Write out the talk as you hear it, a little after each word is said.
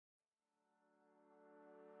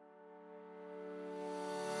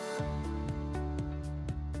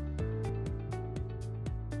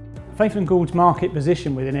Faithful+Gould's market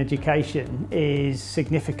position within education is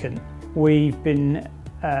significant. We've been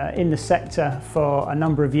in the sector for a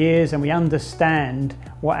number of years and we understand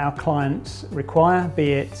what our clients require,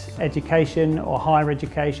 be it education or higher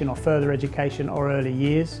education or further education or early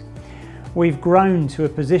years. We've grown to a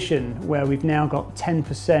position where we've now got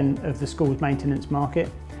 10% of the schools maintenance market,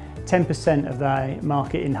 10% of the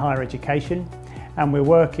market in higher education, and we're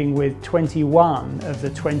working with 21 of the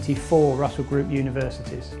 24 Russell Group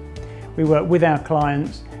universities. We work with our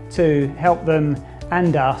clients to help them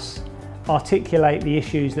and us articulate the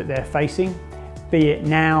issues that they're facing, be it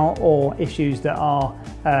now or issues that are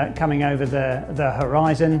coming over the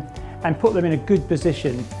horizon, and put them in a good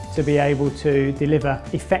position to be able to deliver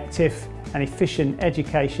effective and efficient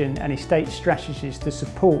education and estate strategies to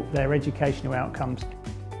support their educational outcomes.